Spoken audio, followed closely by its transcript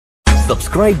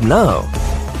Subscribe now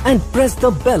and press the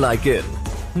bell icon.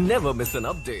 Never miss an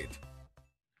update.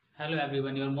 Hello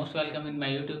everyone, you are most welcome in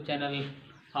my YouTube channel.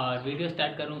 और video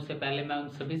start करूं उससे पहले मैं उन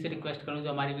सभी से रिक्वेस्ट करूं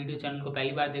जो हमारी वीडियो चैनल को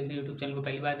पहली बार देख रहे हैं, यूट्यूब चैनल को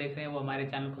पहली बार देख रहे हैं, वो हमारे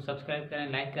चैनल को सब्सक्राइब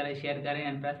करें, लाइक करें, शेयर करें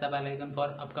and press the bell icon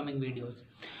for upcoming videos.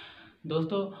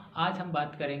 दोस्तों, आज हम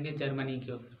बात करेंगे जर्मनी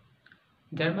की।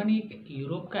 जर्मनी एक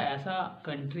यूरोप का ऐसा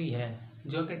कंट्री है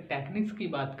जो कि टेक्निक्स की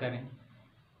बात करें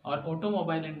और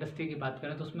ऑटोमोबाइल इंडस्ट्री की बात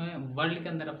करें तो उसमें वर्ल्ड के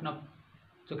अंदर अपना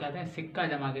जो कहते हैं सिक्का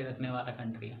जमा के रखने वाला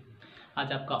कंट्री है।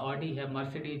 आज आपका ऑडी है,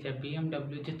 मर्सिडीज है,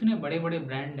 BMW, जितने बड़े बड़े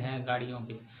ब्रांड हैं गाड़ियों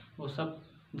के, वो सब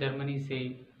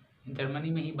जर्मनी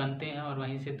में ही बनते हैं और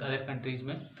वहीं से अदर कंट्रीज़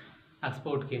में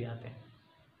एक्सपोर्ट किए जाते हैं।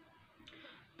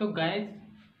 तो गाइस,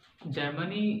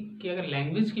 जर्मनी की अगर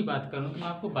लैंग्वेज की बात करूं तो मैं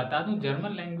आपको बता दूं,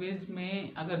 जर्मन लैंग्वेज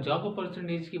में अगर जॉब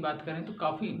अपॉर्चुनिटीज़ की बात करें तो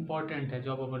काफ़ी इंपॉर्टेंट है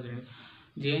जॉब अपॉर्चुनिटी।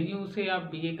 JNU से आप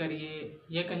BA करिए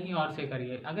या कहीं और से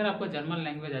करिए, अगर आपका जर्मन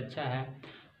लैंग्वेज अच्छा है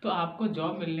तो आपको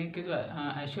जॉब मिलने के जो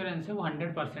एश्योरेंस है वो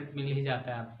 100% मिल ही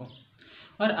जाता है आपको।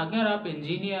 और अगर आप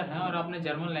इंजीनियर हैं और आपने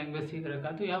जर्मन लैंग्वेज सीख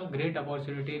रखा तो you have great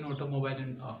opportunity in automobile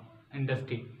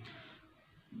industry,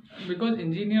 because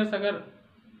engineers अगर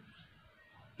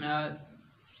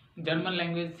जर्मन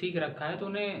लैंग्वेज सीख रखा है तो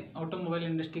उन्हें ऑटोमोबाइल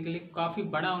इंडस्ट्री के लिए काफ़ी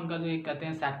बड़ा उनका जो एक कहते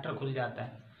हैं सेक्टर खुल जाता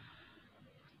है।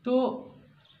 तो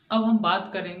अब हम बात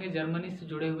करेंगे जर्मनी से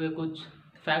जुड़े हुए कुछ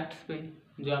फैक्ट्स पे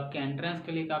जो आपके एंट्रेंस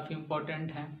के लिए काफ़ी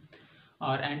इम्पोर्टेंट हैं।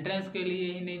 और एंट्रेंस के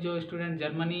लिए ही नहीं, जो स्टूडेंट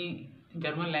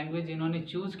जर्मन लैंग्वेज जिन्होंने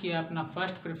चूज़ किया, अपना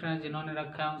फर्स्ट प्रेफरेंस जिन्होंने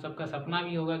रखा है, उन सबका सपना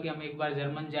भी होगा कि हम एक बार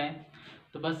जर्मन जाएं।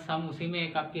 तो बस हम उसी में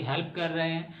एक आपकी हेल्प कर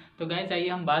रहे हैं। तो गाइस, आइए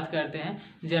हम बात करते हैं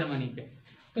जर्मनी पे।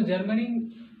 तो जर्मनी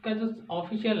का जो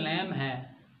ऑफिशियल नेम है,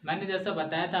 मैंने जैसा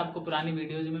बताया था आपको पुरानी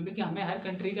वीडियोज़ में भी कि हमें हर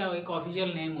कंट्री का एक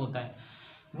ऑफिशियल नेम होता है,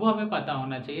 वो हमें पता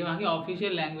होना चाहिए। वहाँ की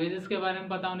ऑफिशियल लैंग्वेजेस के बारे में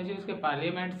पता होना चाहिए, उसके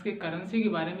पार्लियामेंट्स के करेंसी के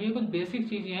बारे में। ये कुछ बेसिक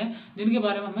चीज़ें हैं जिनके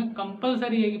बारे में हमें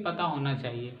कंपलसरी है कि पता होना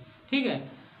चाहिए, ठीक है।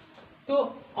 तो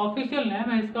ऑफिशियल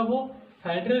नेम है इसका, वो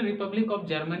फेडरल रिपब्लिक ऑफ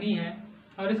जर्मनी है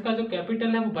और इसका जो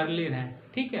कैपिटल है वो बर्लिन है,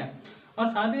 ठीक है। और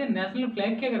साथ ही नेशनल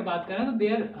फ्लैग की अगर बात करें तो they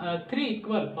are 3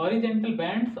 equal horizontal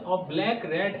bands of black,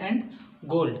 red and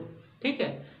gold, ठीक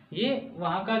है। ये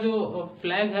वहाँ का जो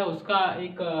फ्लैग है उसका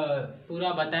एक पूरा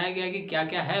बताया गया कि क्या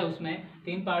क्या है उसमें।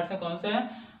 3 पार्ट्स है, कौन सा है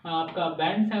आपका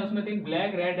बैंड्स है उसमें 3,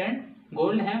 ब्लैक, रेड एंड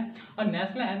गोल्ड है। और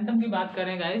नेशनल एंथम की बात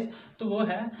करें गाइस तो वो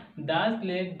है दास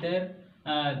लेट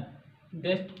देयर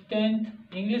डिस्टेंट,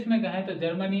 इंग्लिश में कहें तो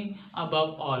जर्मनी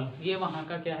अबव ऑल। ये वहाँ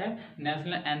का क्या है,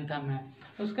 नेशनल एंथम है।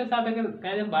 उसके साथ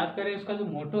अगर जब बात करें उसका जो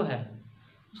मोटो है,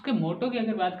 उसके मोटो की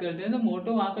अगर बात करते हैं तो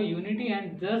मोटो वहाँ का unity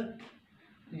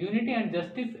and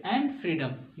justice and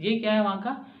freedom, ये क्या है वहाँ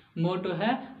का मोटो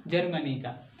है जर्मनी का।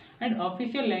 एंड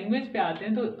ऑफिशियल लैंग्वेज पे आते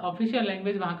हैं तो ऑफिशियल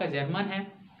लैंग्वेज वहाँ का जर्मन है।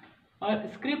 और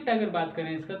स्क्रिप्ट अगर बात करें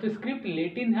इसका तो स्क्रिप्ट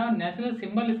लेटिन है और नेशनल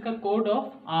सिंबल इसका कोड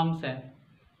ऑफ आर्म्स है।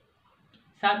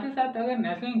 साथ ही साथ अगर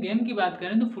नेशनल गेम की बात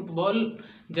करें तो फुटबॉल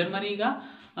जर्मनी का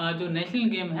जो नेशनल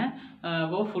गेम है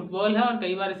वो फुटबॉल है और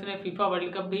कई बार इसने फीफा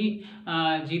वर्ल्ड कप भी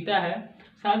जीता है।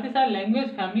 साथ ही साथ लैंग्वेज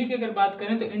फैमिली की अगर बात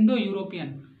करें तो इंडो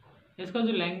यूरोपियन, इसका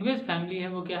जो लैंग्वेज फैमिली है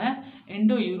वो क्या है,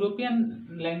 इंडो यूरोपियन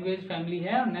लैंग्वेज फैमिली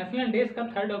है। और नेशनल डे इसका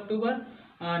 3 अक्टूबर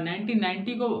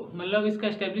 1990 को, मतलब इसका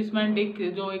एस्टेब्लिशमेंट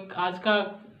एक आज का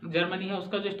जर्मनी है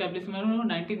उसका जो एस्टेब्लिशमेंट है वो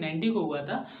 1990 को हुआ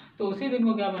था। तो उसी दिन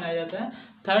को क्या मनाया जाता है,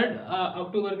 3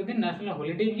 अक्टूबर के दिन नेशनल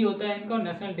हॉलीडे भी होता है इनका और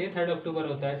नेशनल डे 3 अक्टूबर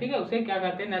होता है, ठीक है। उसे क्या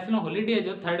कहते हैं, नेशनल हॉलीडे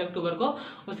जो 3 अक्टूबर को,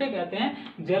 उसे कहते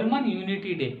हैं जर्मन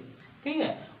यूनिटी डे, ठीक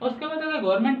है। उसके बाद अगर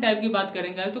गवर्नमेंट टाइप की बात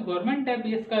करेंगे तो गवर्नमेंट टाइप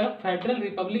इसका फेडरल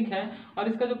रिपब्लिक है और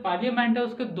इसका जो पार्लियामेंट है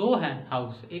उसके 2 हैं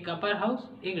हाउस, एक अपर हाउस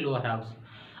एक लोअर हाउस।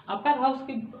 अपर हाउस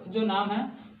की जो नाम है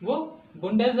वो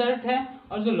बुंडेसरट है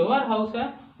और जो लोअर हाउस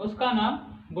है उसका नाम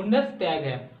बुंडेसटैग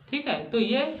है, ठीक है। तो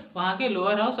ये वहाँ के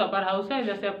लोअर हाउस अपर हाउस है।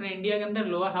 जैसे अपने इंडिया के अंदर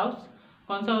लोअर हाउस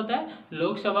कौन सा होता है,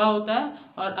 लोकसभा होता है,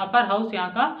 और अपर हाउस यहाँ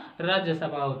का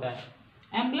राज्यसभा होता है।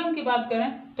 एम्बलम की बात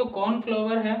करें तो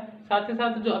कॉर्नफ्लावर है। साथ ही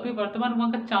साथ जो अभी वर्तमान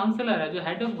वहाँ का चांसलर है, जो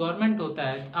हेड ऑफ गवर्नमेंट होता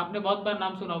है, आपने बहुत बार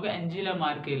नाम सुना होगा, एंजेला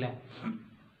मर्केल है,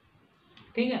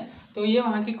 ठीक है। तो ये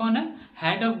वहाँ की कौन है,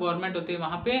 हेड ऑफ गवर्नमेंट होती है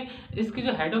वहाँ पे। इसकी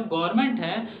जो हेड ऑफ गवर्नमेंट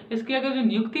है, इसकी अगर जो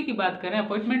नियुक्ति की बात करें,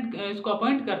 अपॉइंटमेंट, इसको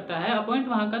अपॉइंट करता है, अपॉइंट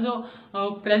वहाँ का जो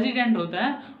प्रेसिडेंट होता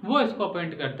है वो इसको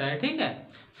अपॉइंट करता है, ठीक है।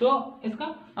 तो इसका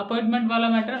अपॉइंटमेंट वाला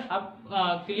मैटर अब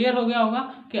क्लियर हो गया होगा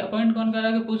कि अपॉइंट कौन कर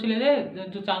रहा है, पूछ लीजिए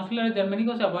जो चांसलर है जर्मनी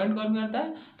को, उसे अपॉइंट कौन करता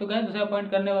है, तो क्या उसे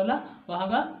अपॉइंट करने वाला वहाँ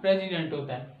का प्रेसिडेंट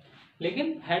होता है।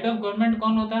 लेकिन हेड ऑफ गवर्नमेंट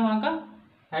कौन होता है वहाँ का,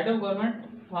 हेड ऑफ गवर्नमेंट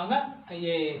वहाँ का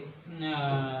ये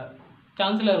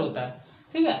चांसलर होता है,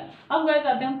 ठीक है। अब गए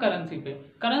जाते हैं हम करेंसी पे।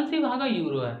 करेंसी वहाँ का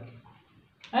यूरो है,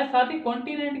 और साथ ही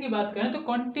कॉन्टिनेंट की बात करें तो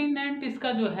कॉन्टिनेंट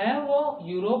इसका जो है वो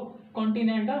यूरोप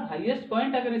कॉन्टिनेंट है। हाईएस्ट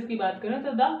पॉइंट अगर इसकी बात करें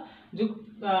तो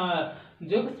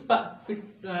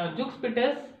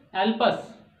जुक्सपिटेस एल्पस,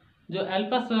 जो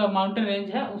एल्पस माउंटेन रेंज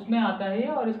है उसमें आता है ये,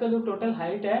 और इसका जो टोटल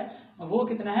हाइट है वो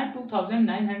कितना है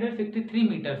 2963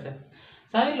 मीटर्स है।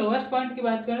 सारे लोवेस्ट पॉइंट की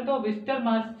बात करें तो विस्टर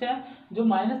मार्च है जो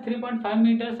 -3.5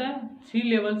 मीटर्स है, सी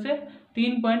लेवल से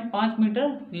 3.5 मीटर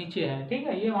नीचे है। ठीक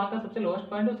है, ये वहाँ का सबसे लोवेस्ट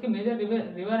पॉइंट है। उसके मेजर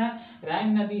रिवर है,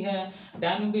 राइन नदी है,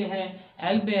 डैन्यूबे है,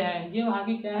 एल्बे है, ये वहाँ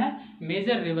की क्या है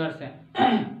मेजर रिवर्स है।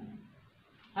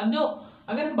 अब जो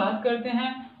अगर हम बात करते हैं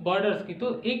बॉर्डर्स की,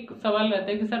 तो एक सवाल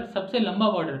रहता है कि सर सबसे लंबा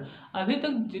बॉर्डर, अभी तक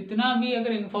जितना भी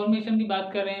अगर इंफॉर्मेशन की बात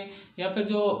करें या फिर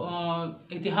जो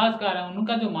इतिहासकार हैं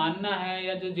उनका जो मानना है,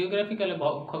 या जो जियोग्राफिकल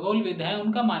खगोलविद हैं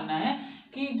उनका मानना है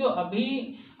कि जो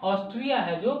अभी ऑस्ट्रिया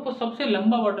है जो वो सबसे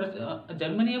लंबा बॉर्डर,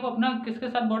 जर्मनी है वो अपना किसके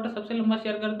साथ बॉर्डर सबसे लंबा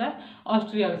शेयर करता है,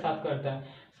 ऑस्ट्रिया के साथ करता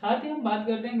है। साथ ही हम बात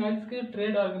करते हैं गाइस की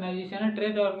ट्रेड ऑर्गेनाइजेशन है,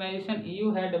 ट्रेड ऑर्गेनाइजेशन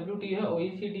EU है, WTO है,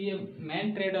 OECD है,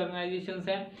 मेन ट्रेड ऑर्गेनाइजेशन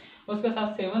है। उसके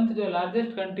साथ 7th जो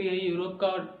लार्जेस्ट कंट्री है यूरोप का,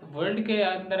 और वर्ल्ड के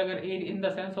अंदर अगर in the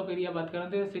sense of area बात करें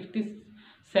तो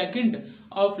 62nd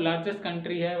ऑफ लार्जेस्ट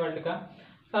कंट्री है वर्ल्ड का।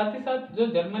 साथ ही साथ जो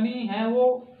जर्मनी है वो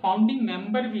फाउंडिंग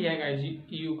मेंबर भी है गाइस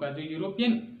EU का, जो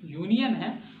यूरोपियन यूनियन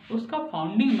है उसका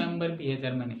फाउंडिंग मेंबर भी है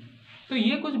जर्मनी। तो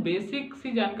ये कुछ बेसिक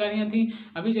सी जानकारियाँ थी।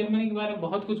 अभी जर्मनी के बारे में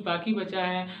बहुत कुछ बाकी बचा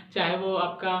है, चाहे वो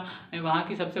आपका वहाँ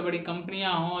की सबसे बड़ी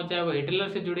कंपनियाँ हों, चाहे वो हिटलर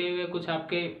से जुड़े हुए कुछ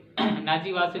आपके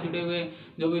नाजीवाद से जुड़े हुए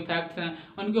जो भी फैक्ट्स हैं,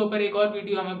 उनके ऊपर एक और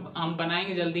वीडियो हम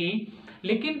बनाएंगे जल्दी ही।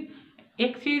 लेकिन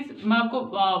एक चीज़ मैं आपको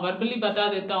वर्बली बता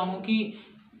देता हूँ कि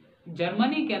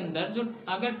जर्मनी के अंदर जो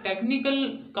अगर टेक्निकल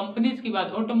कंपनीज की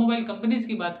बात, ऑटोमोबाइल कंपनीज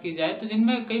की बात की जाए तो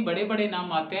जिनमें कई बड़े बड़े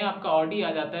नाम आते हैं, आपका ऑडी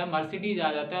आ जाता है, मर्सिडीज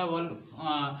आ जाता है,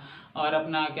 और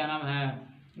अपना क्या नाम है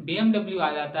BMW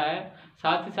आ जाता है।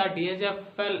 साथ ही साथ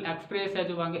DHFL एक्सप्रेस है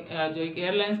जो एक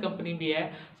एयरलाइंस कंपनी भी है।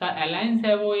 साथ अलायंस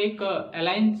है, वो एक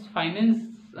अलायंस फाइनेंस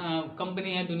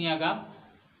कंपनी है दुनिया का।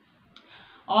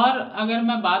 और अगर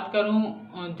मैं बात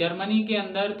करूं जर्मनी के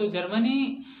अंदर, तो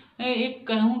जर्मनी एक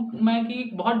कहूँ मैं कि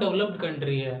एक बहुत डेवलप्ड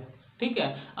कंट्री है। ठीक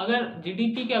है, अगर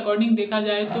GDP के अकॉर्डिंग देखा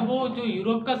जाए तो वो जो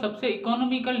यूरोप का सबसे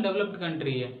इकोनॉमिकल डेवलप्ड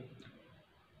कंट्री है,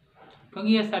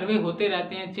 क्योंकि ये सर्वे होते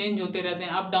रहते हैं, चेंज होते रहते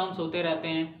हैं, अप डाउन्स होते रहते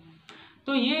हैं।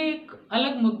 तो ये एक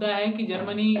अलग मुद्दा है कि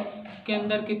जर्मनी के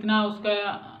अंदर कितना उसका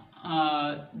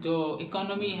जो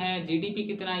इकोनॉमी है, GDP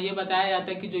कितना, ये बताया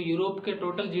जाता है कि जो यूरोप के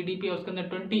टोटल GDP है उसके अंदर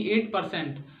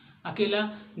 28% अकेला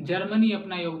जर्मनी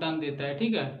अपना योगदान देता है।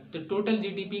 ठीक है, तो टोटल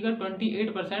GDP का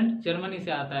 28% जर्मनी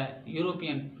से आता है,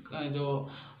 यूरोपियन जो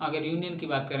अगर यूनियन की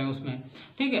बात करें उसमें।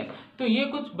 ठीक है, तो ये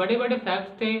कुछ बड़े बड़े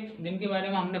फैक्ट्स थे जिनके बारे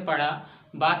में हमने पढ़ा।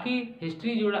 बाकी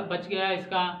हिस्ट्री जुड़ा बच गया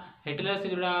इसका, हिटलर से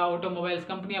जुड़ा ऑटोमोबाइल्स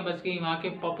कंपनियां बच गई, वहाँ के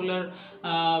पॉपुलर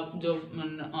जो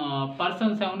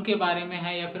पर्सन्स हैं उनके बारे में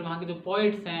है, या फिर वहाँ के जो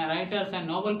पोइट्स हैं, राइटर्स हैं,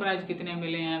 नोबेल प्राइज कितने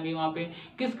मिले हैं अभी वहाँ पे,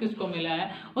 किस किस को मिला है,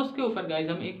 उसके ऊपर गाइज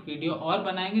हम एक वीडियो और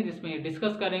बनाएंगे जिसमें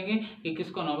डिस्कस करेंगे कि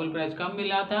किसको नोबेल प्राइज कब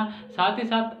मिला था। साथ ही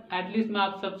साथ एटलीस्ट मैं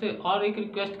आप सबसे और एक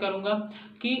रिक्वेस्ट करूँगा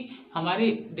कि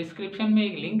हमारे डिस्क्रिप्शन में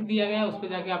एक लिंक दिया गया है, उस पर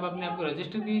जाके आप अपने आप को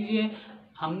रजिस्टर कीजिए।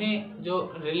 हमने जो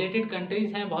रिलेटेड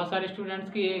कंट्रीज़ हैं, बहुत सारे स्टूडेंट्स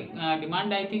की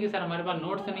डिमांड आई थी कि सर हमारे पास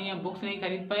नोट्स नहीं है, बुक्स नहीं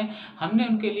खरीद पाए। हमने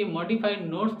उनके लिए मॉडिफाइड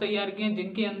नोट्स तैयार किए हैं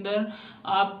जिनके अंदर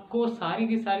आपको सारी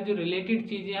की सारी जो रिलेटेड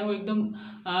चीज़ें हैं वो एकदम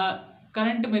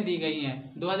करंट में दी गई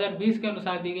हैं, 2020 के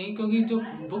अनुसार दी गई, क्योंकि जो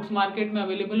बुक्स मार्केट में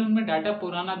अवेलेबल है उनमें डाटा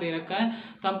पुराना दे रखा है।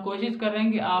 तो हम कोशिश कर रहे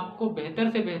हैं कि आपको बेहतर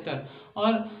से बेहतर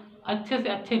और अच्छे से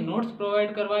अच्छे नोट्स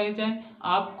प्रोवाइड करवाए जाए,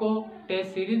 आपको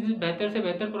टेस्ट सीरीज बेहतर से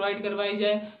बेहतर प्रोवाइड करवाई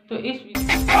जाए। तो इस